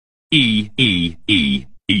E E E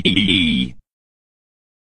E E.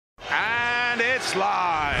 And it's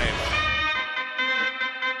live.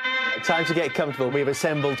 Time to get comfortable. We've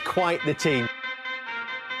assembled quite the team.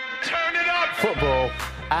 Turn it up. Football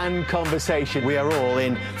and conversation. We are all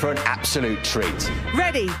in for an absolute treat.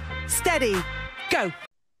 Ready, steady, go.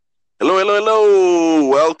 Hello.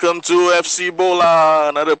 Welcome to FC Bola,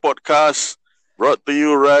 another podcast brought to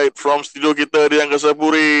you right from studio kita di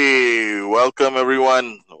Angkasapuri. Welcome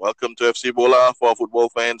everyone. Welcome to FC Bola for football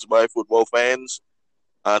fans by football fans.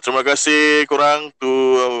 Terima kasih korang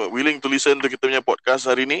willing to listen to kita punya podcast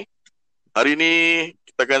hari ni. Hari ni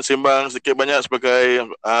kita akan sembang sedikit banyak sebagai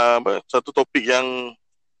satu topik yang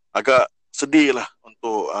agak sedih lah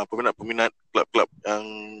untuk peminat-peminat klub-klub yang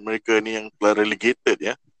mereka ni yang telah relegated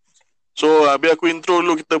ya. So biar aku intro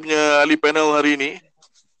dulu kita punya ahli panel hari ni.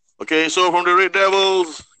 Okay, so from the Red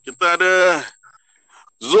Devils kita ada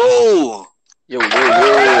Zul. Yo.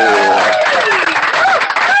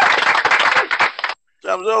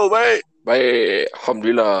 Macam Zul, baik? Baik,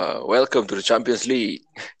 Alhamdulillah. Welcome to the Champions League.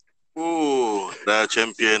 Dah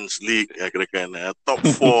Champions League ya kira-kira. Top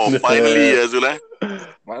 4 finally ya Zul.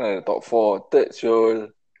 Mana top 4? Third,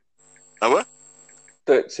 Syul. Apa?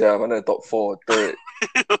 Third, siya. Mana top 4? Third.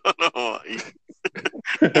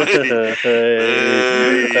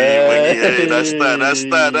 Dah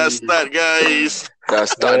start guys. Dah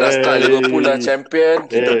start Liverpool dah champion.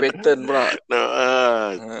 Kita pattern pula.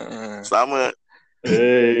 Sama.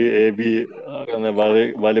 AB kena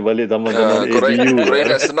balik zaman-zaman ABU. Korang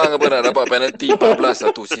ingat senang apa nak dapat penalty 14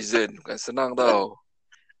 satu season? Bukan senang tau.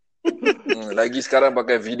 Lagi sekarang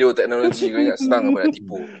pakai video teknologi. Kau ingat senang apa nak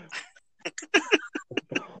tipu?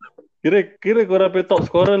 Kira korang punya top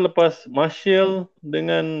scorer lepas Martial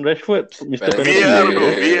dengan Rashford, Mr. Penalty.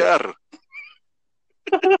 VR.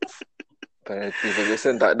 Penalty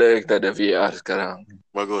Ferguson tak ada. Kita ada VR sekarang.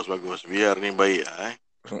 Bagus. VR ni baik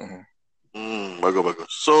bagus.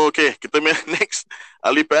 So okay, kita punya next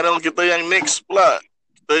ahli panel kita yang next pula.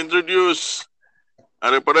 Kita introduce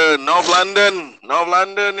daripada North London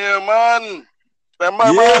ya man. Tembak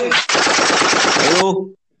man.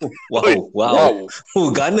 Hello. Wow.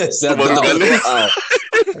 Gunners dah tahu.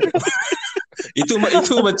 Itu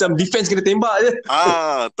macam defense kena tembak je.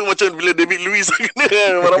 Tu macam bila David Luiz kena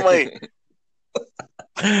ramai.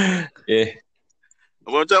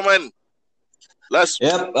 Apa macam man? Last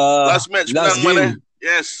match last menang game. mana?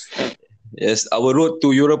 Yes, our road to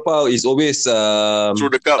Europa is always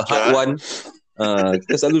through the cup a hard one.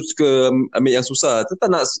 Kita selalu suka ambil yang susah. Kita tak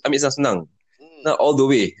nak ambil yang senang. Not all the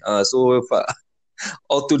way. So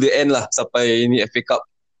all to the end lah sampai ni FA Cup.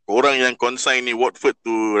 Orang yang consign ni Watford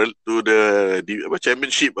to the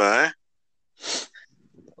championship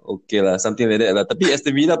Okay lah, something like that lah. Tapi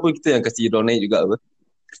Aston Villa pun kita yang kasih draw naik juga apa.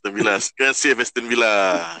 Aston Villa kan save Aston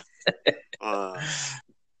Villa.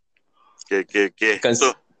 Okay.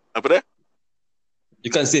 So apa dah?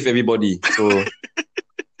 You can't save everybody. So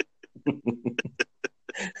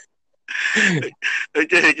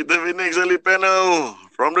okay, kita next early panel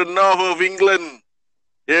from the north of England.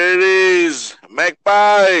 Here it is,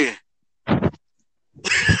 Magpie.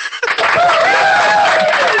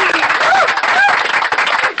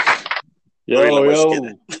 Yo.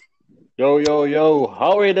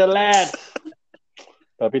 How are the lads?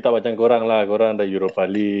 Tapi tak macam korang lah. Korang ada Europa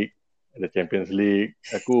League, ada Champions League.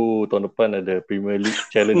 Aku tahun depan ada Premier League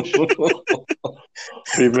Challenge.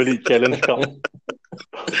 Premier League Challenge Cup.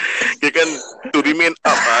 Dia kan to remain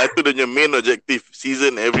up itu dia punya main objective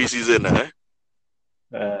every season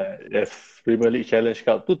Yes, Premier League Challenge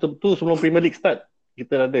Cup tu sebelum Premier League start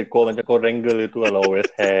kita ada macam Wrangle itu ala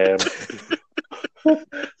West Ham,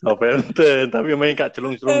 Southampton, tapi main kat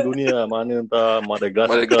celung-celung dunia mana entah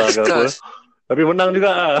Madagascar ke apa, tapi menang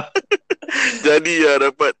juga jadi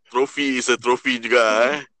dapat trofi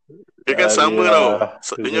juga dia kan sama tau.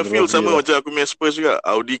 Dia punya feel sama macam aku punya Spurs juga.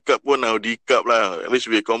 Audi Cup pun Audi Cup lah. At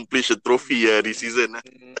least we accomplish a trophy this season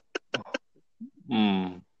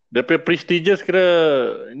Dia punya prestigious kira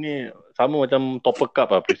ni sama macam Topper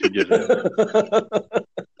Cup lah prestigious.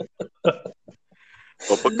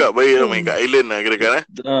 Topper Cup baik lah main kat Island lah kira-kira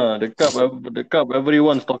The cup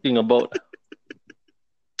everyone's talking about.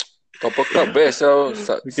 Topper Cup best tau.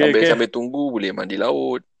 Sambil tunggu boleh mandi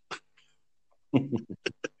laut.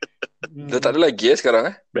 Dah tak ada lagi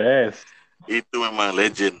sekarang Best. Itu memang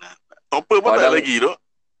legend. Topper pun tak ada lagi tu.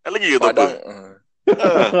 Ada lagi ke Topper?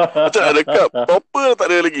 Macam ada cup. Topper tak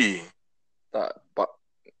ada lagi. Tak.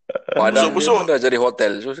 Padang pun dah jadi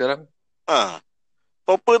hotel so sekarang.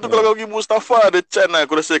 Topper tu kalau kau pergi Mustafa ada Chan lah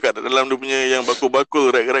aku rasa kat dalam dia punya yang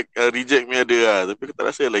bakul-bakul reject punya ada Tapi aku tak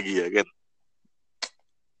rasa lagi kan.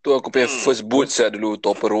 Tu aku punya first boot saya dulu,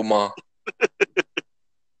 topper rumah.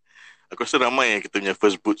 Aku rasa ramai yang kita punya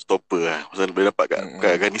first boot stopper lah. Pasal boleh dapat kat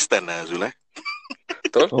Afghanistan lah Zul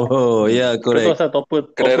Betul? Oh, ya, Kau correct. pasal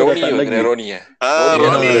topper Kedai topper Roni datang ke? lagi. Kedai Roni eh?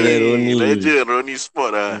 Roni. Roni. Legend, Roni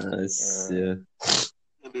Sport lah. Ya.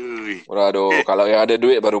 Aduh. Aduh, kalau yang ada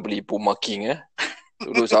duit baru beli Puma King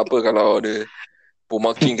Dulu siapa kalau ada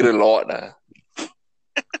Puma King kira lot lah.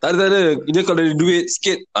 Tak ada. Dia kalau ada duit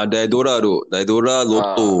sikit, Diadora tu. Diadora,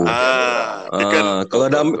 Lotto. Dia kan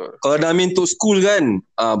Kalau dah main untuk school kan,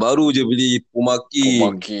 baru je beli Puma King.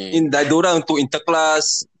 Puma King. In Diadora untuk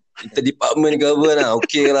interclass, interdepartment ke apa lah.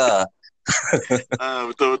 Okay lah.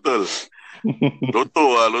 betul.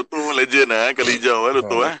 Lotto legend lah. Kali hijau lah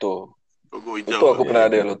Lotto Loto. Logo hijau. Loto aku pernah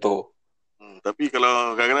ada Loto. Tapi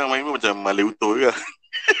kalau kadang-kadang main pun macam Malay Uto juga.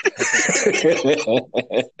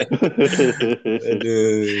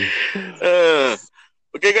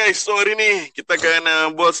 Okay guys, so hari ni kita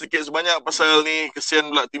akan buat sedikit sebanyak pasal ni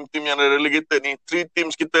kesian pula tim-tim yang dah relegated ni. 3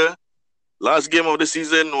 teams kita. Last game of the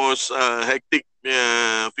season was hectic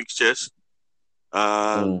fixtures.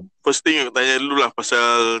 First thing aku tanya dulu lah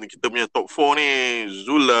pasal kita punya top 4 ni.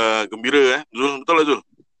 Zul lah gembira Zul, betul lah Zul?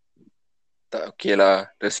 Tak okey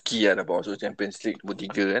lah. Rezeki lah dapat masuk Champions League nombor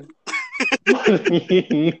 3 kan.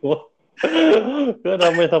 Kau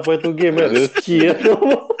dah main sampai tu game rezeki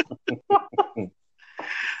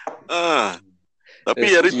lah. Tapi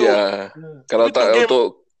hari tu kalau itu tak game,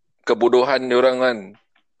 untuk kebodohan diorang kan.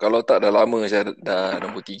 Kalau tak dah lama saya dah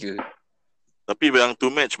nombor 3. tapi yang tu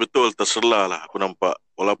match betul terselah lah aku nampak.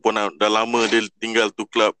 Walaupun dah lama dia tinggal tu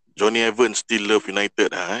club, Johnny Evans still love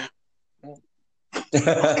United lah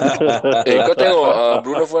kau tengok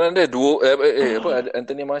Bruno Fernandes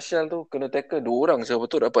Anthony Martial tu kena tackle 2 orang, siapa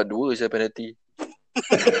tu dapat 2 saya penalty.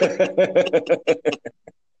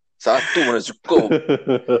 1 mana cukup.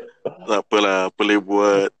 Tak apalah, boleh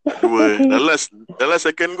buat 2. Dalam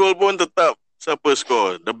second goal pun tetap siapa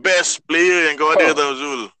skor? The best player yang kau ada tau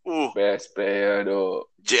Zul. Best player tu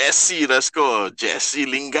Jesse dah skor. Jesse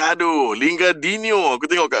Lingadinho.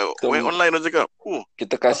 Aku tengok kat online orang cakap.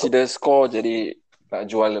 kita kasih dia skor, jadi nak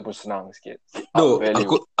jual dia pun senang sikit. No,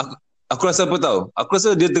 aku rasa apa tahu? Aku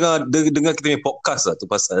rasa dia dengar kita punya podcast lah tu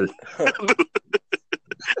pasal.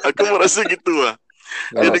 Aku merasa gitu lah.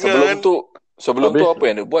 Dia dengar sebelum tu apa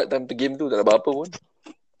yang dia buat time tu game tu tak ada apa-apa pun.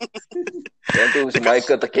 Yang tu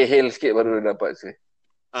Michael terkehel sikit baru dia dapat sikit.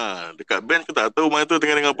 Dekat bench aku tak tahu mana tu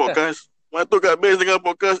tengah dengar podcast. Mana tu kat bench dengar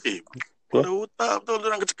podcast. Kau dah otak betul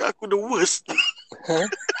orang cakap aku the worst.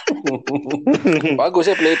 Bagus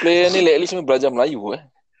player-player ni at least belajar Melayu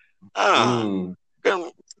Kan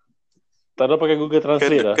Tak ada pakai Google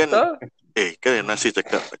Translate lah. Kan Nasir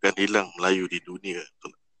cakap takkan hilang Melayu di dunia.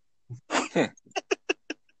 Betul.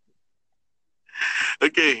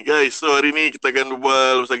 Okay guys, so hari ni kita akan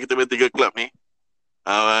berbual pasal kita punya 3 klub ni.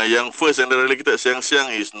 Yang first yang dah relegated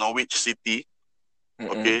siang-siang is Norwich City.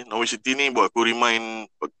 Okay, Norwich City ni buat aku remind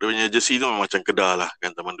dia punya jersey tu memang macam Kedah lah kan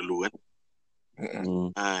zaman dulu kan.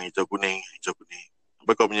 Hijau kuning.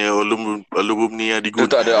 Apa kau punya alumni Adigun?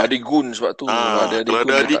 Tak ada Adigun sebab tu. Kalau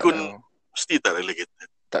ada Adigun mesti tak relegated.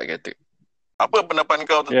 Tak kata. Apa pendapat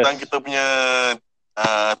kau tentang kita punya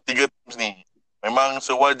 3 teams ni? Memang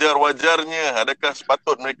sewajar-wajarnya, adakah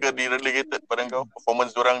sepatut mereka di-relegated pada kau? Performance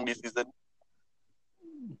diorang di season?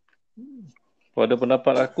 Pada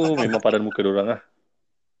pendapat aku, memang padan muka diorang lah.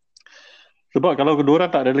 Sebab kalau diorang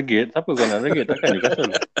tak relegate, siapa kau nak relegate? Takkan Newcastle.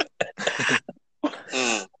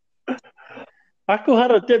 Aku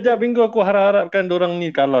harap, tiap-tiap minggu aku harapkan diorang ni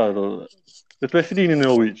kalah tu. Especially ni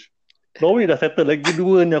Norwich. Norwich dah settle lagi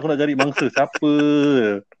 2 ni, aku nak cari mangsa. Siapa?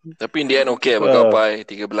 Tapi in the end okay apa Pai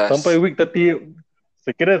 13. Sampai week 30.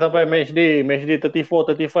 Sekiranya sampai match day 34,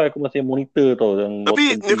 35 aku masih monitor tau. Yang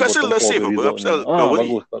tapi Newcastle dah save apa? Pasal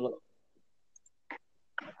bagus.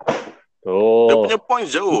 Dia punya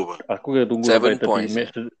points jauh apa? Aku kena tunggu sampai 30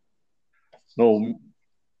 match.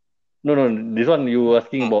 No, this one you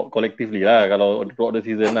asking about collectively lah. Kalau throughout the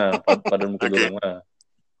season lah, pada muka dorang lah.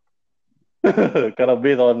 Kalau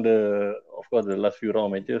based on of course the last few round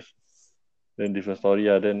matches, then different story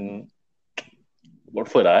lah. Then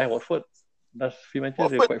Watford last few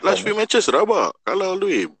matches last few matches rabak. Kalau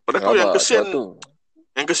lui pada aku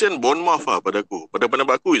yang kesian Bournemouth lah pada aku. Pada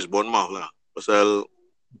pendapat aku is Bournemouth lah. Pasal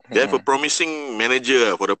they have a promising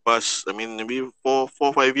manager for the past, I mean maybe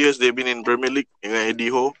 4-5 years they've been in Premier League dengan Eddie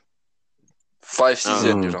Howe. 5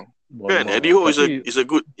 season diorang. Kan Eddie Howe is a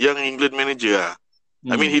good young England manager lah.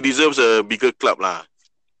 I mean he deserves a bigger club lah.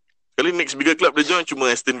 Kali next bigger club dia join cuma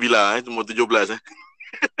Aston Villa cuma 17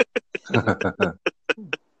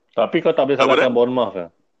 Tapi kau tak boleh salahkan Bournemouth lah.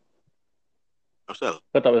 Asal?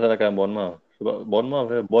 Kau tak boleh salahkan Bournemouth. Sebab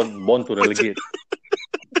Bournemouth born to relegate.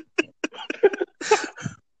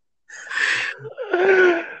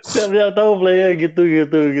 Siap-siap tahu player gitu.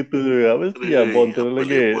 Mesti lah born to Apa boleh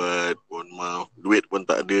relegate. buat Bournemouth, duit pun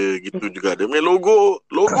tak ada. Gitu juga dia punya logo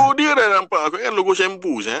dia dah nampak. Aku kan logo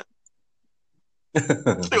shampoo saya.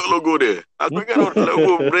 Tengok logo dia. Aku kan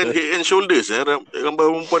logo brand Head and Shoulders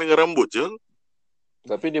gambar perempuan dengan rambut je.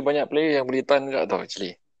 Tapi dia banyak player yang boleh tahan juga tau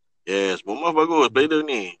actually. Yes, Bournemouth bagus player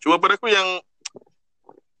ni. Cuma pada aku yang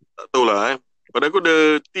tak tahulah pada aku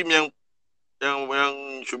the team yang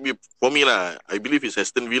should be for me lah. I believe it's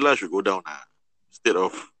Aston Villa should go down lah. Instead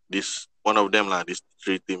of this one of them lah, these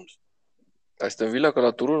three teams. Aston Villa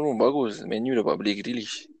kalau turun pun bagus. Man U dapat beli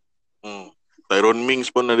Grealish. Tyrone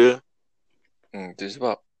Mings pun ada. Itu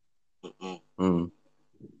sebab.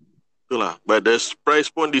 Itulah. But the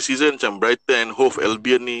price pun this season macam Brighton and Hove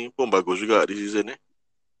Albion ni pun bagus juga this season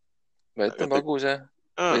Brighton bagus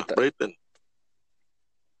Brighton.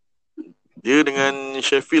 Dia dengan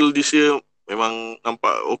Sheffield this year memang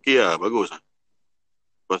nampak okey lah, bagus lah.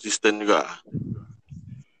 Konsisten juga.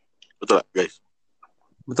 Betul tak guys?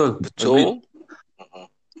 Betul.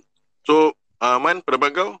 So, Man, pendapat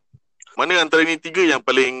kau? Mana antara ni tiga yang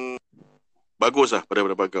paling bagus lah pada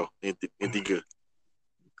pendapat kau? Ni tiga.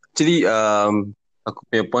 Actually, aku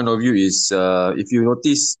punya point of view is if you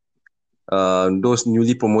notice those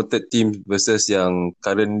newly promoted teams versus yang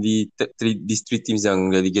currently these three teams yang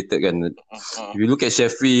relegated kan. If you look at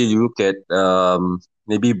Sheffield, you look at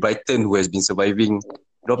maybe Brighton who has been surviving.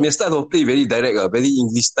 Dia punya style of play very direct lah, very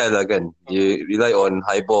English style lah kan. They rely on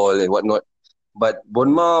high ball and whatnot. But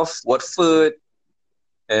Bournemouth, Watford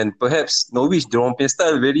and perhaps Norwich, dia punya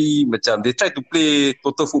style very macam they try to play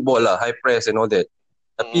total football lah, high press and all that.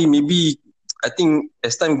 Tapi maybe I think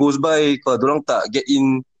as time goes by, kalau diorang tak get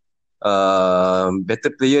in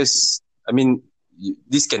better players, I mean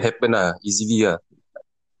this can happen lah easily lah.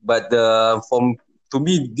 But to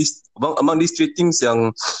me, this among these three teams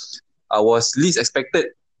yang I was least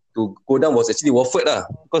expected to go down was actually Watford lah,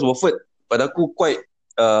 because Watford pada aku quite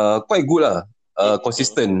good lah,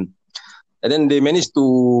 consistent, and then they managed to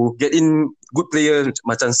get in good players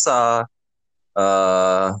macam Sa.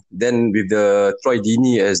 Then with the Troy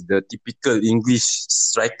Deeney as the typical English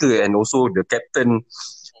striker and also the captain,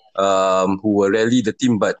 who will rally the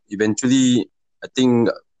team, but eventually I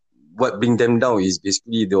think what bring them down is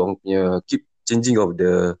basically the keep changing of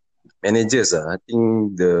the managers. I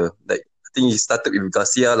think it started with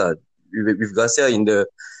Garcia lah. With Garcia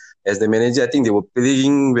as the manager, I think they were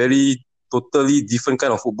playing very totally different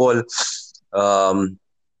kind of football.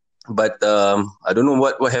 But I don't know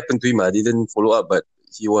what happened to him. I didn't follow up, but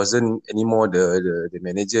he wasn't anymore the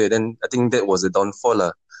manager. Then I think that was a downfall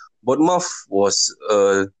lah. Bournemouth was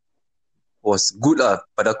good lah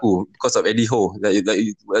pada aku because of Eddie Howe,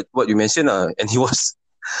 like what you mentioned lah, and he was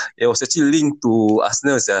actually linked to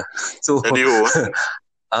Arsenal lah. So Eddie Howe.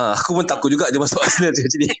 Aku pun takut juga dia masuk Arsenal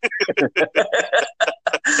actually.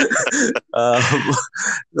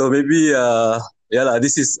 So maybe yalah,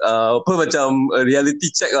 this is macam a reality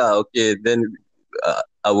check lah. Okay, then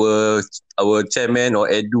our chairman or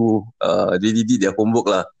Edu really did their homework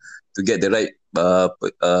lah to get the right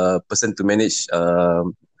person to manage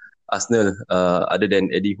Arsenal other than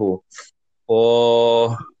Eddie Howe.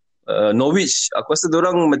 For Norwich, aku rasa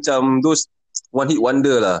diorang macam those one hit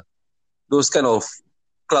wonder lah. Those kind of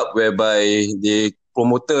club whereby they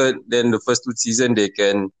promoted, then the first 2 season they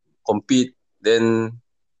can compete, then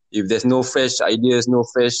if there's no fresh ideas, no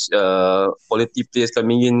fresh quality players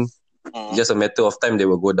coming in, just a matter of time they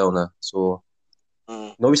will go down lah. So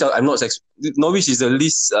Norwich, Norwich is the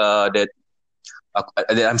least that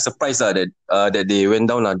I'm surprised lah that they went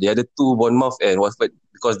down lah. The other two, Bournemouth and Watford,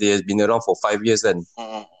 because they has been around for 5 years kan.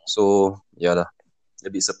 So yeah lah, a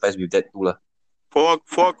bit surprised with that too lah. For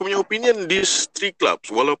aku punya opinion, these three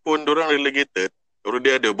clubs, walaupun diorang relegated,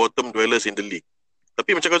 already ada bottom dwellers in the league.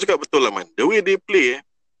 Tapi macam kau cakap betul lah man, the way they play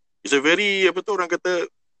it's a very, orang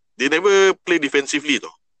kata, they never play defensively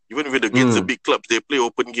tau. Even with against the big clubs, they play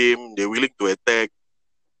open game, they're willing to attack.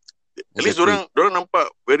 At least diorang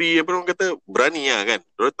nampak very, orang kata, berani lah kan.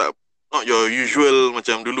 Diorang tak, not your usual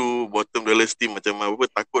macam dulu bottom dwellers team, macam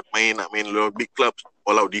takut nak main big clubs,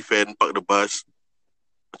 all out defend, park the bus.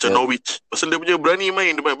 Macam Norwich, pasal dia punya berani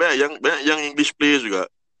main, dia banyak yang English players juga.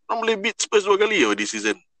 Diorang boleh beat Spurs 2 kali this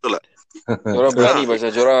season. Betul tak? Diorang berani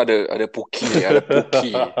pasal diorang ada Puki.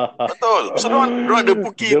 Betul. Pasal diorang ada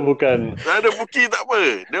Puki. Dia bukan. Ada Puki tak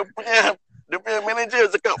apa. Dia punya manager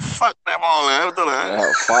cakap fuck them all lah. Betul tak?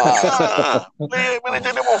 Fuck.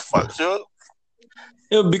 Manager dia mau fuck sure.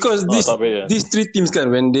 Yeah, because these three teams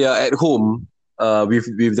kan, when they are at home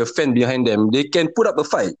with the fan behind them, they can put up a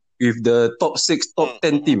fight. with the top 6, top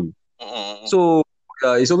 10 team. Mm. So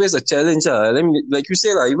it's always a challenge. I mean, like you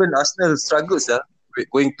say, even Arsenal struggles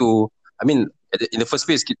going to. I mean, in the first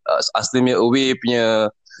place, Arsenal punya away punya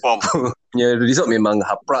result memang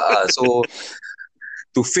haprak. So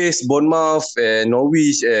to face Bournemouth and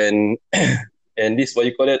Norwich and this what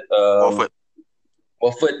you call it,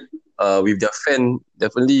 Watford, with their fan,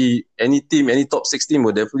 definitely any top 6 team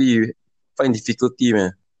will definitely find difficulty,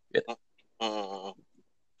 man. Yeah.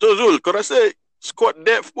 So Zul, kau rasa squad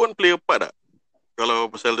depth pun play a part tak? Kalau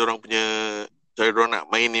pasal diorang punya cara diorang nak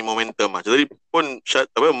main ni momentum macam tadi pun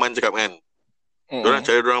Man cakap kan. Diorang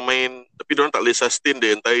cara diorang main tapi diorang tak boleh sustain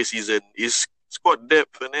the entire season. Is squad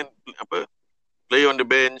depth and then play on the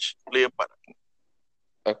bench play a part?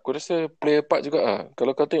 Aku rasa play a part juga lah.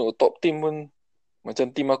 Kalau kau tengok top team pun macam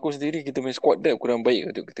team aku sendiri, kita main squad depth kurang baik.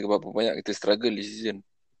 Kita berapa banyak kita struggle di season.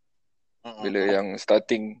 Bila yang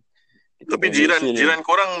starting. Tapi jiran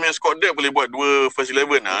korang main squad depth boleh buat 2 first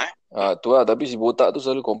 11 lah tu lah. Tapi si botak tu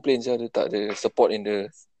selalu complain dia tak ada support in the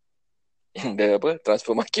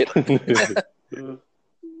transfer market.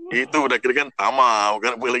 Itu dah kira kan tamak,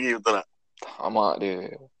 bukan apa lagi, betul tak? Tamak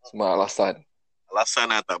dia. Semua alasan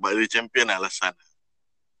lah, tak buat dia champion lah alasan.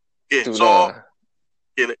 Okay, itulah. So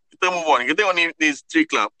kita move on. Kita tengok these 3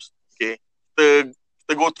 clubs. Okay,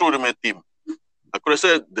 kita go through the team. Aku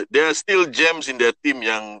rasa there are still gems in their team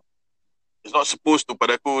yang it's not supposed to,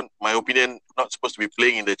 pada aku, my opinion, not supposed to be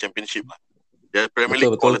playing in the championship lah. They are Premier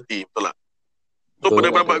League quality, betul lah. So pada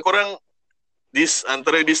pendapat korang,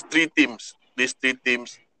 antara these three teams,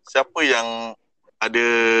 siapa yang ada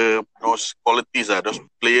those qualities those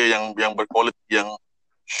player yang berquality, yang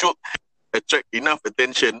should attract enough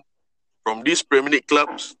attention from these Premier League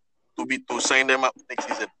clubs to sign them up next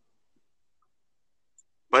season?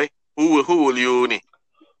 Baik, who will you ni?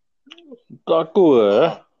 Aku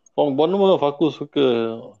from Bournemouth aku suka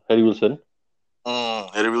Harry Wilson.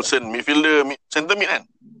 Harry Wilson, midfielder, centre mid kan?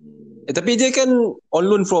 Tapi dia kan on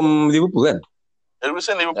loan from Liverpool kan? Harry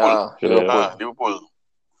Wilson Liverpool. Liverpool.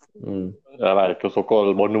 Alah,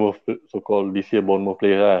 so-called Bournemouth, so-called this year Bournemouth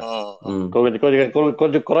player lah.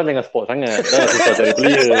 Korang jangan sport sangat. Dah susah cari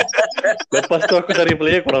player. Lepas tu aku cari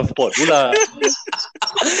player, korang sport pula.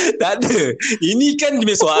 Tak ada. Ini kan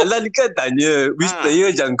soalan kan tanya which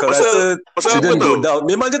player yang kau rasa shouldn't go down.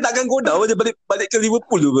 Memang dia takkan go down. Dia balik ke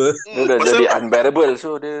Liverpool tu ber. Dia dah jadi unbearable.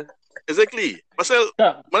 So dia exactly. Pasal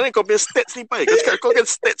mana kau punya stats ni pai? Kau cakap kau kan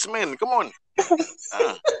stats man. Come on.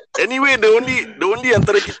 Anyway, the only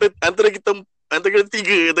antara kita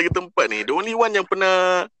tiga, antara kita empat ni, the only one yang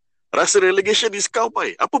pernah rasa relegation is kau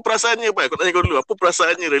pai. Apa perasaannya pai? Aku tanya kau dulu. Apa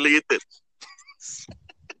perasaannya relegated?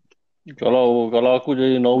 Kalau aku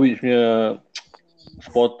jadi Norwich punya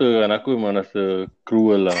supporter kan, aku memang rasa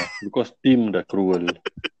cruel lah. Because team dah cruel.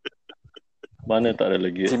 Mana tak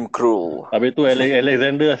relegate. team cruel. Habis tu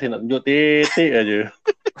Alexander asyik nak tunjuk tetek aja.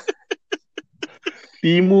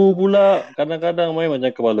 Timu pula kadang-kadang main macam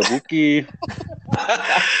kepala bukit.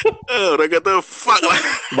 Orang kata fuck lah.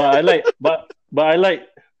 But I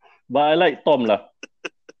like Tom lah.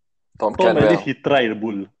 Tom at Canwell. least he tried the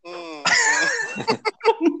bull.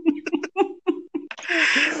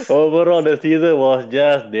 Overall the season was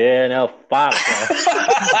just there now. Fuck.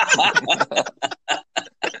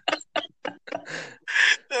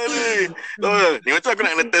 Ni macam aku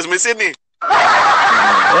nak test mesin ni.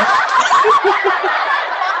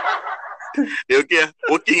 Okay lah.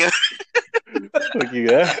 Working lah. Okay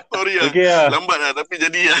lah. Sorry lah. Okay lah. Lambat lah tapi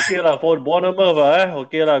jadi lah. Okay lah for Bournemouth lah.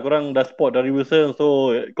 Okay lah, korang dah spot Harry Wilson,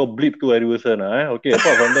 so kau blip tu Harry Wilson lah. Okay,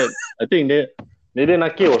 apart from that, I think Nathan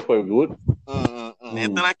Ake was quite good.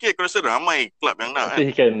 Nathan Ake aku rasa ramai klub yang nak I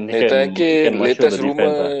think he can latest the rumor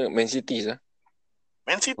defense, Man City lah.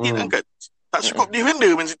 Man City angkat. Tak cukup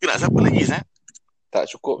defender Man City nak siapa lagi Tak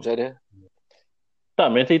cukup saja. Tak,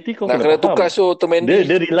 Man City kau nak kena tukar so Otamendi.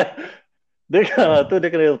 Dia rely. Dia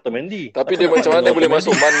kena Otamendi. Tapi dia macam mana boleh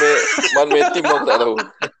masuk man team aku tak tahu.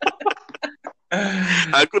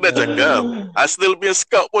 Aku dah cakap Arsenal punya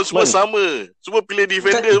scout pun semua sama. Semua pilih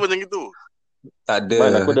defender macam gitu. Tak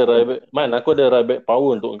ada. Aku ada right back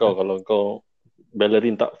power untuk kau kalau kau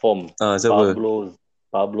Bellerin tak form. Siapa?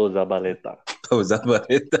 Pablo Zabaleta.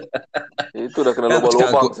 Itu dah kena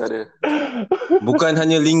lubang-lubang saja. Bukan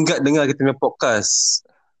hanya Lingard dengar kita punya podcast.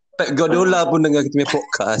 Pep Guardiola pun dengar kita punya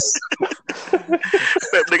podcast.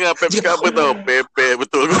 Pep dengar Pep cakap apa tau? Pepe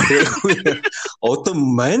betul.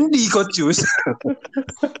 Otamendi kau choose.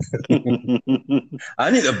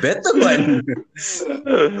 I need a better one.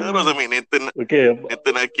 Terus ambil Nathan Okay.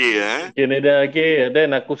 Nathan Ake Okay, Nathan Ake.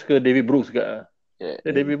 Then aku suka David Brooks juga.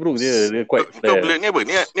 David Brooks dia quite kau beli ni apa?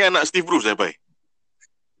 Ni anak Steve Bruce pai.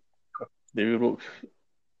 David Brooks.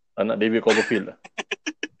 Anak David Copperfield lah.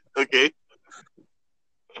 Okay.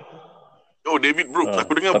 Oh, David Brooks.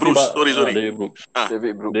 Aku dengar Tapi Bruce. Sorry. David Brooks.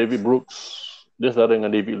 David Brooks. Dia setara dengan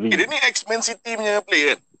David Lee. Dia ni ex-Man City punya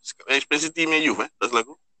player kan? Ex-Man City punya youth tak salah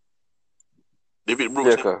aku. David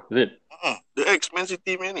Brooks. Dia ke? Is it? Dia ex-Man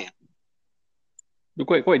City punya ni. Dia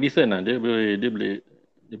quite decent lah. Dia boleh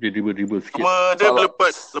dribble sikit. Cuma dia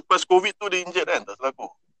lepas COVID tu dia injured kan? Tak salah aku.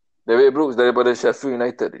 David Brooks daripada Sheffield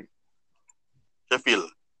United. Sheffield.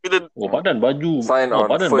 Dia, padan baju. Sign on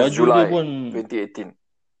padan 1st baju July dia pun 2018.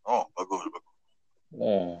 bagus.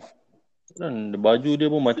 Dan baju dia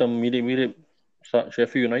pun macam mirip-mirip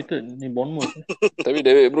Sheffield United ni, Bournemouth. Tapi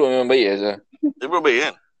David Brooks memang baik saja. dia baik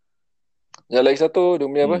kan? Yang lagi satu dia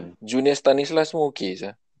punya apa? Junior Stanislas semua okey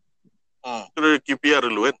saja. Itu dia QPR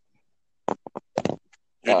dulu kan?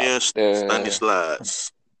 Junior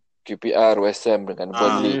Stanislas. QPR, West Ham dengan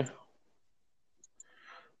Burnley.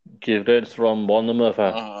 Okay, that's from Bournemouth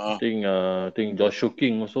I think Joshua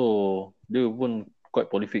King also, dia pun quite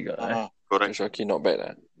prolific lah. Correct. Joshua King not bad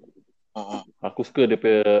lah. Aku suka dia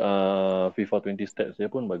punya FIFA 20 stats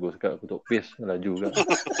dia pun bagus kat untuk pace laju kan.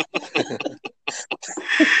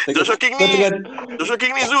 Joshua King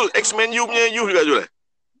ni Zul ex-Man U punya youth juga Zul.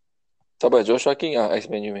 Siapa? Joshua King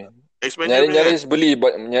ex-Man U man. Ex-Man U. Nyaris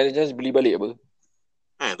beli balik apa?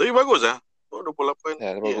 Tapi bagus 28.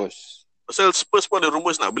 Ya, bagus. Pasal Spurs pun ada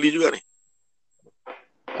rumours nak beli juga ni.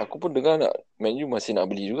 Aku pun dengar Man U masih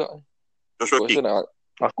nak beli juga. Joshua King.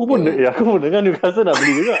 Aku pun dengar Newcastle nak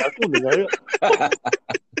beli juga. Aku dengar juga.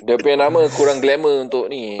 Dia punya nama kurang glamour untuk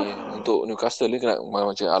Newcastle ni, kena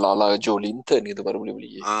macam ala-ala Joe Linton gitu baru boleh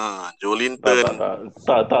beli. Joe Linton.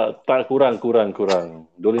 Tak kurang.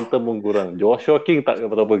 Joe Linton pun kurang. Joshua King tak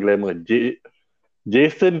apa-apa glamour.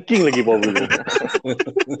 Jason King lagi popular.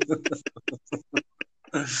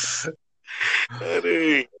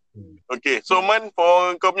 Okay, so Man,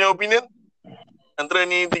 for kau punya opinion antara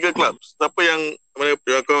ni 3 club, siapa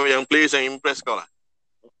yang players yang impress kau lah?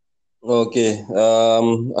 Okay,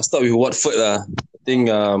 I'll start with Watford lah. I think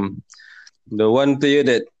the one player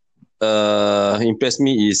that impressed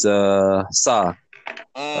me is Sarr.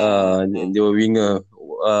 The winger.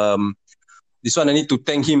 This one I need to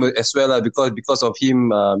thank him as well lah, because of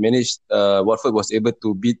him Watford was able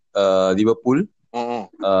to beat Liverpool.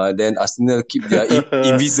 Then Arsenal keep their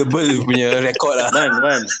invisible punya record lah.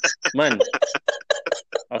 Man.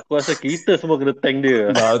 Aku rasa kita semua kena thank dia.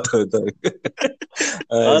 Betul.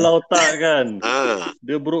 Kalau tak kan,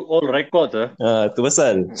 dia broke all records tu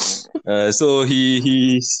pasal. So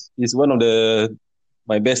he's one of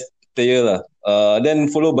my best player lah.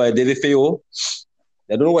 Then followed by Deulofeu.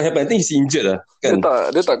 I don't know what happened. I think he's injured lah. Kan?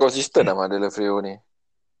 Dia tak konsisten lah Deulofeu ni.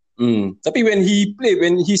 Tapi when he play,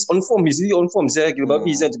 when he's on form, he's really on form. Saya kira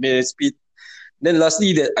babi saya punya speed. Then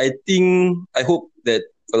lastly, that I hope that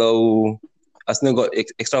kalau Arsenal got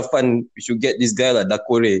extra fund, we should get this guy lah,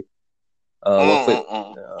 Doucouré. Watford,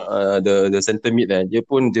 the center mid lah. Dia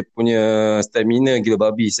punya stamina gila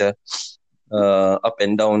babi saya. Up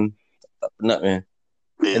and down, tak penat man.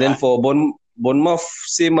 And then for Bournemouth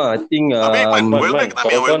same lah. I think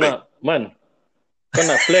Man, kau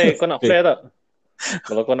nak flare tak?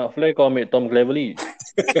 Kalau kau nak flare, kau ambil Tom Cleverley.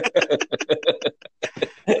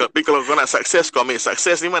 Tapi kalau kau nak sukses, kau ambil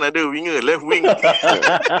sukses ni mana ada winger, left wing.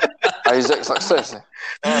 Isaac Success.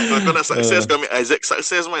 Kalau kau nak sukses, kau ambil Isaac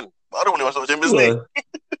Success man. Baru boleh masuk Champions League.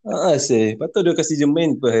 Patut dia kasih je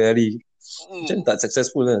main per hari. Macam tak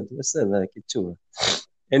successful lah. Pasal lah, kecoh.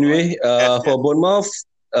 Anyway, for Bournemouth,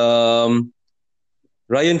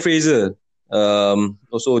 Ryan Fraser,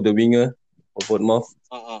 also the winger for Bournemouth.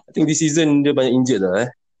 I think this season dia banyak injured lah.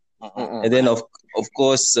 And then of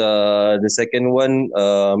course the second one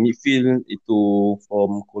midfield itu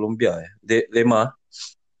from Colombia, Lema.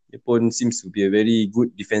 Dia pun seems to be a very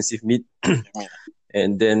good defensive mid.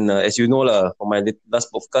 And then as you know lah, for my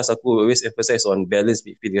last podcast aku always emphasize on balanced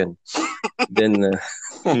midfield kan. Then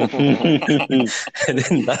and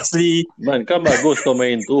then lastly, man, kan bagus kau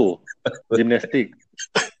main tu gimnastik.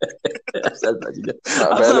 Asal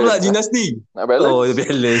pula gimnastik.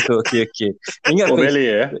 Balance. Okay. Ingat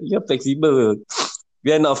balance ya, flexible.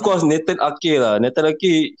 Then of course Nathan Ake lah. Nathan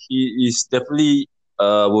Ake, he is definitely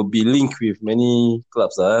will be linked with many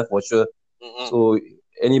clubs lah, for sure. So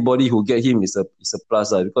anybody who get him is a plus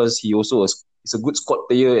lah, because he also is a good squad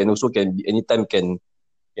player and also can be anytime can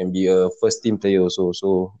be a first team player also.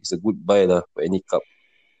 So it's a good buy lah for any club.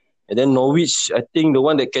 And then Norwich, I think the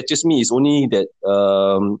one that catches me is only that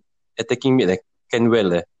attacking mid like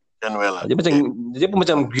Canwell lah. Dia pun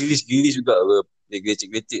macam Grealish juga, dia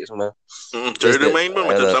gelecek-gelecek semua. Cara dia main pun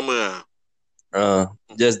macam sama lah.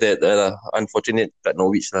 Just that unfortunate kat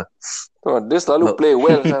Norwich lah. Dia selalu play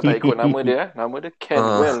well saya tak ikut nama dia. Nama dia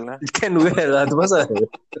Canwell lah. Canwell lah tu pasal.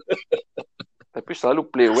 Tapi selalu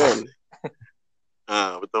play well.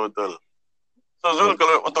 Betul. So Zul,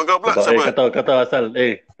 kalau untuk kau pula siapa?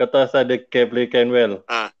 Kata asal dia play Canwell.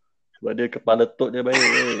 Sebab dia kepala tot dia baik.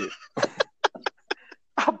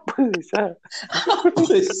 Apa sah?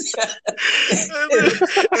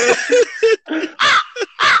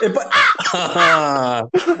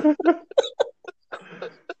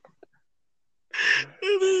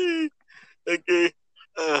 Okay.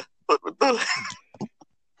 Betul.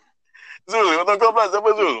 Zul, untuk kau pula siapa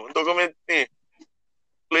Zul? Untuk kau ni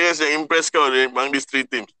players yang impress kau among these three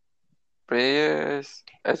teams. Players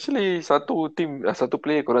actually satu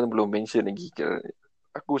player korang belum mention lagi.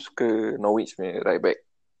 Aku suka Norwich punya right back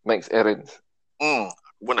Max Aarons.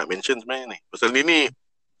 Aku pun nak mention sebenarnya ni. Pasal ni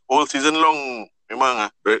whole season long memang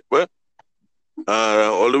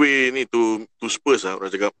all the way ni to Spurs orang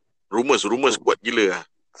cakap rumors kuat gila lah.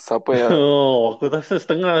 Siapa yang aku rasa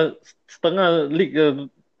setengah league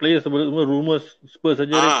players semua rumors Spurs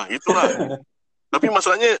saja. Itulah. Tapi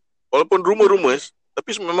masalahnya walaupun rumors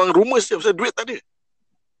tapi memang rumors je pasal duit tak ada.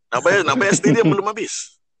 Nak bayar stadium belum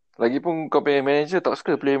habis. Lagipun kau punya manager tak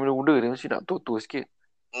suka player muda-muda, dia mesti nak tua-tua sikit.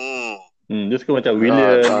 Dia suka macam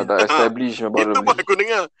Willian. Tak establish baru. Itu pun aku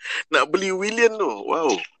dengar. Nak beli Willian tu.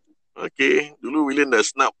 Wow. Okay. Dulu Willian dah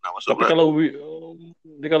snap nak masuk. Tapi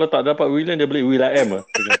kalau tak dapat Willian, dia beli Will.i.am lah.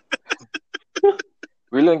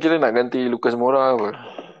 Willian kira nak ganti Lucas Moura apa?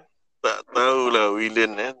 Tak tahulah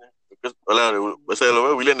Willian pasal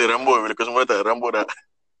Willian dia rambut. Lucas Moura tak rambut dah.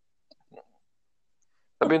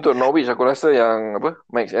 Tapi untuk Norwich aku rasa yang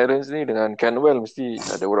Max Aarons ni dengan Canwell mesti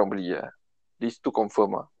ada orang beli lah. These two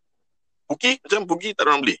confirm lah. Puki tak ada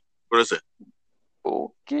orang beli. Aku rasa.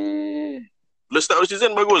 Puki. Bila start of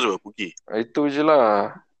season bagus lah Puki. Itu je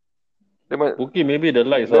lah. Puki maybe the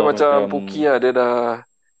likes dia macam Puki lah. Dia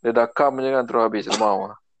dah come je kan terus habis lemau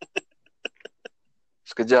lah.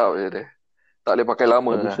 Sekejap je dia. Tak boleh pakai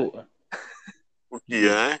lama lah. Puki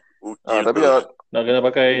lah Puki tapi nak kena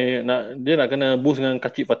pakai dia nak kena boost dengan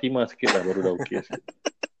Kacik Fatimah sikit lah baru dah okey.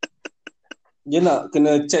 Dia nak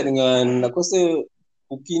kena check dengan aku rasa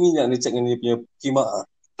Puki ni nak check dengan dia punya kimak.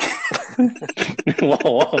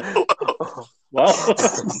 Wow.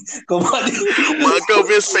 Kau buat dia. Mak kau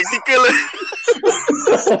punya spectacle lah.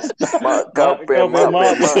 Mak kau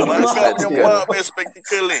punya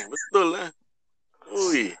spectacle ni. Betul lah.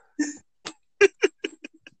 Ui.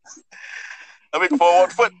 Habis for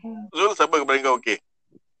Watford, Zul, siapa kepada kau okey?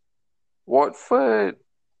 Watford,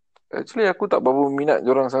 actually aku tak berapa minat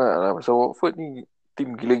diorang sangat lah. Pasal Watford ni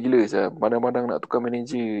tim gila-gila je. Madang-madang nak tukar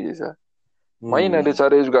manager je sah. Main ada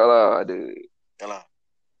cara jugalah. Ada. Yalah.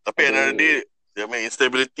 Tapi ada dia main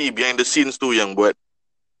instability behind the scenes tu yang buat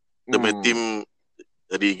dia main team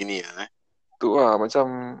jadi gini lah. Tu lah,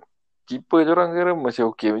 macam keeper diorang kira masih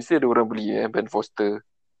okey. Mesti ada orang beli Ben Foster.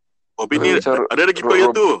 Ni ada keeper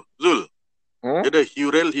yang tu, Zul. Dia ada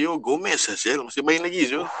Hugh Gomez hasil masih main lagi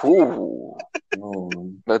je.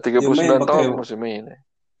 Dah 39 tahun masih main.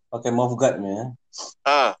 Pakai mouth guard ni ya.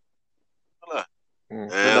 Itulah.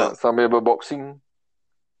 Nak sambil berboxing.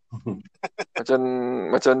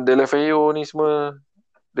 macam Delefeo ni semua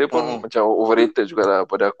dia pun macam overrated jugalah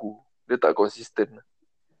pada aku. Dia tak konsisten.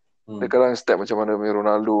 Dia kadang step macam mana main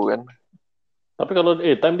Ronaldo kan. Tapi kalau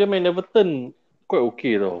time dia main Everton quite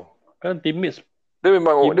okay tau. Kan teammates dia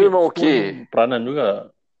memang okey. Peranan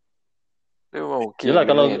juga. Dia memang okey. Yalah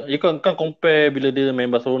kalau you kan compare bila dia main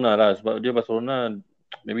Barcelona lah. Sebab dia Barcelona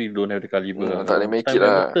maybe don't have the caliber. Tak boleh make it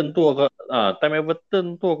lah. Time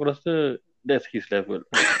Everton tu aku rasa that's his level.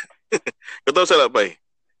 Kau tahu salah Pai?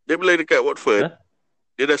 Dia bila dekat Watford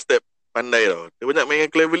dia dah step pandai tau. Dia banyak main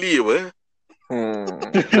dengan cleverly apa.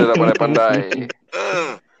 Dia dah pandai-pandai.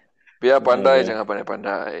 Biar pandai jangan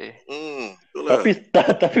pandai-pandai.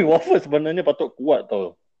 Tapi Watford sebenarnya patut kuat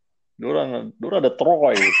tau. Diorang ada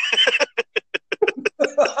Troy.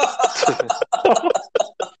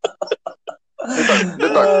 Dia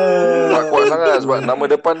tak kuat sangat sebab nama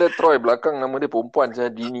depan dia Troy, belakang nama dia perempuan je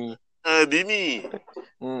Dini. Dini.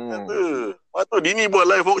 Waktu Dini buat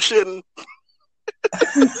live auction.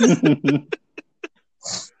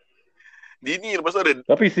 Dini lepas tu ada.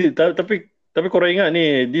 Tapi korang ingat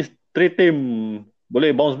ni this 3 team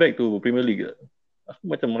boleh bounce back to Premier League ke? Aku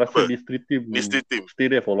macam merasa this 3 team stay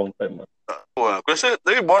there for a long time. Aku rasa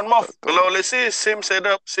tapi Bournemouth kalau let's say same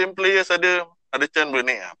setup, same players ada chance boleh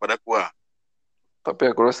naik pada aku lah. Tapi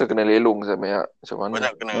aku rasa kena lelong macam mana.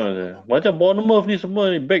 Banyak kena. Macam Bournemouth ni semua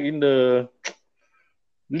back in the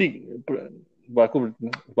league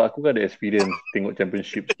Sebab aku kan ada experience tengok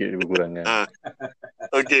championship sikit lebih kurang kan.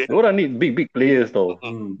 Okay. Orang need big players tau.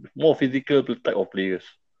 More physical type of players.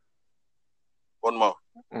 Bournemouth.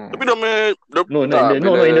 Tapi No, in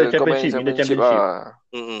the championship.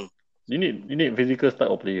 You need physical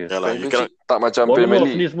type of players. Yalah, you Championship tak macam Premier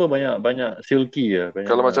Bournemouth ni League. semua banyak silky lah.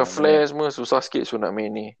 Kalau macam Flair semua susah sikit so nak main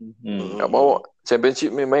ni. Nak bawa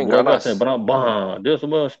Championship main ganas. Dia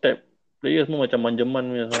semua step player semua macam manjaman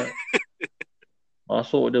punya sangat.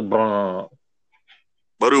 Masuk dia baru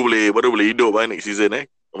boleh hidup next season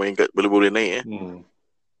main kat boleh naik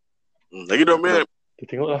lagi dia punya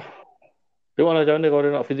tengoklah macam mana kalau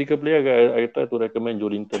dia nak physical player I try to recommend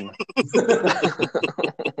Jolinton.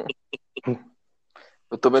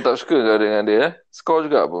 Betul main tak suka ke dengan dia skor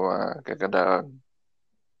juga apa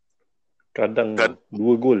kadang 2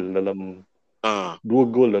 gol dalam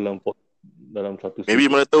 2 gol dalam satu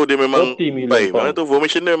maybe mana tahu dia memang baik. Mana tahu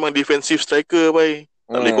formation dia memang defensive striker baik.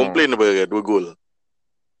 Tak boleh complain apa kan 2 gol.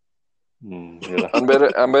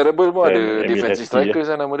 Unbearable pun ada defensive striker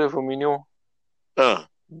sana nama dia Firmino.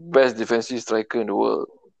 Best defensive striker in the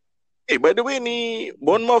world. By the way ni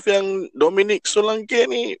Bournemouth yang Dominic Solanke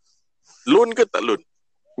ni loan ke tak loan?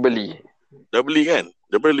 Beli. Dah beli kan?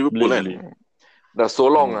 Daripada Liverpool kan? Dah so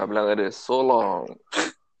long lah bilang ada. So long.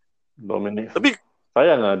 Dominic. Tapi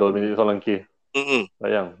sayang lah Dominic Solanke.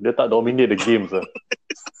 Sayang. Dia tak dominate the games lah.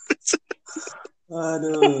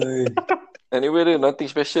 Aduh. Anyway dia nothing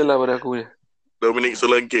special lah pada aku dia. Dominic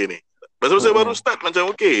Solanke ni. Masa baru start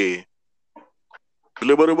macam okey.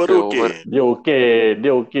 Bila baru-baru okey.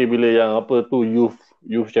 Dia okey bila yang apa tu youth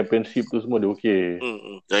championship tu semua dia okey.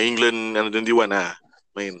 Yang England under 21 lah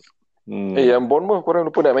main. Yang Bournemouth korang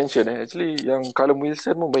lupa nak mention actually yang Callum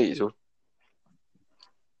Wilson pun baik so.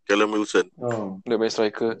 Callum Wilson. Dia main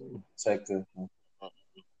striker.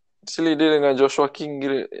 Actually dia dengan Joshua King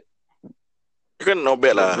kira kan not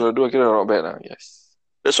bad lah. Dua-dua kira not bad lah. Yes.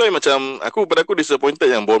 That's why macam pada aku disappointed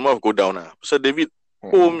yang Bournemouth go down lah. Pasal David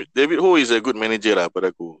Ho is a good manager lah pada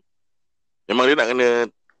aku. Memang dia nak kena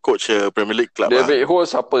coach Premier League club lah. David Ho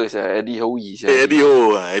siapa saya? Eddie Howe saya. Eddie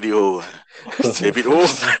Ho. David Ho.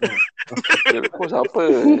 David Ho siapa?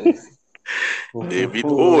 David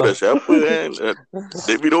Ho dah siapa kan?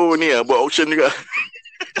 David Ho ni buat auction juga.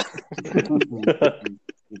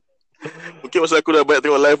 Mungkin masa aku dah banyak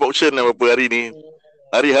tengok live auction beberapa hari ni.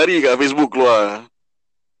 Hari-hari kat Facebook keluar.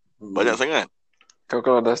 Banyak sangat. Kau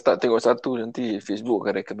kalau dah start tengok satu nanti Facebook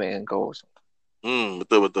akan recommend kau.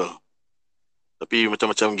 Betul. Tapi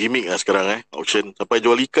macam-macam gimmick lah sekarang auction. Sampai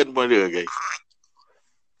jual ikan pun ada guys.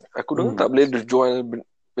 Aku dengar tak boleh jual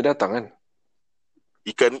binatang kan?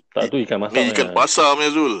 Ikan tak tu ikan masak. Ni ikan pasar punya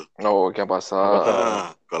Zul. Oh, ikan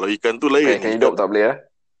pasar. Kalau ikan tu lain. Ikan hidup tak boleh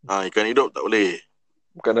ikan hidup tak boleh.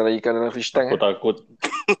 Bukan dalam ikan dalam fish tank. Aku takut.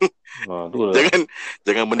 Tu lah.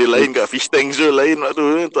 Jangan benda lain kat fish tank je lain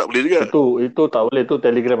waktu tak boleh juga. Itu tak boleh tu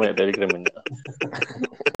Telegram banyak.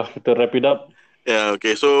 Kita wrap it up.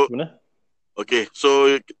 Okay. So mana? Okay,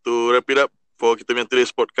 so to wrap it up for kita punya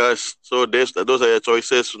today's podcast. So those are your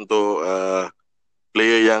choices untuk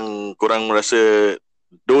player yang korang merasa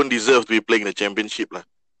don't deserve to be playing the championship lah.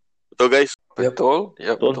 Betul guys? Betul.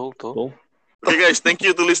 Ya, betul. Okay guys, thank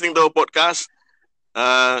you to listening to our podcast.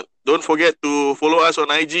 Don't forget to follow us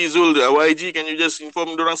on IG. Zul, our IG, can you just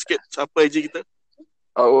inform dorang sikit siapa IG kita?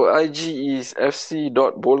 Our IG is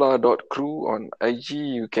fc.bola.crew on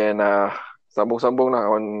IG. You can sambung-sambung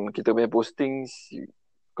lah on kita punya postings.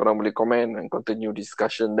 Korang boleh comment and continue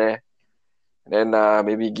discussion there. And then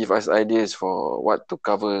maybe give us ideas for what to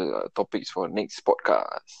cover topics for next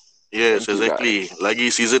podcast. Yes, exactly.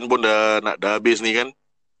 Lagi season pun dah habis ni kan.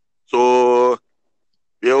 So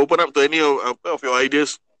we are open up to any of your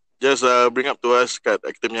ideas. Just bring up to us kat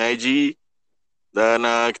kita punya IG. Dan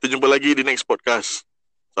kita jumpa lagi di next podcast.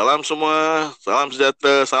 Salam semua, salam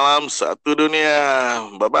sejahtera, salam satu dunia.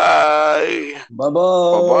 Bye-bye.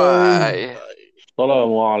 Bye-bye.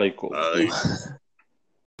 Assalamualaikum. Bye.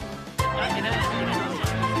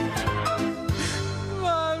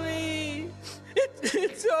 Mommy,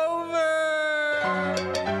 it's over.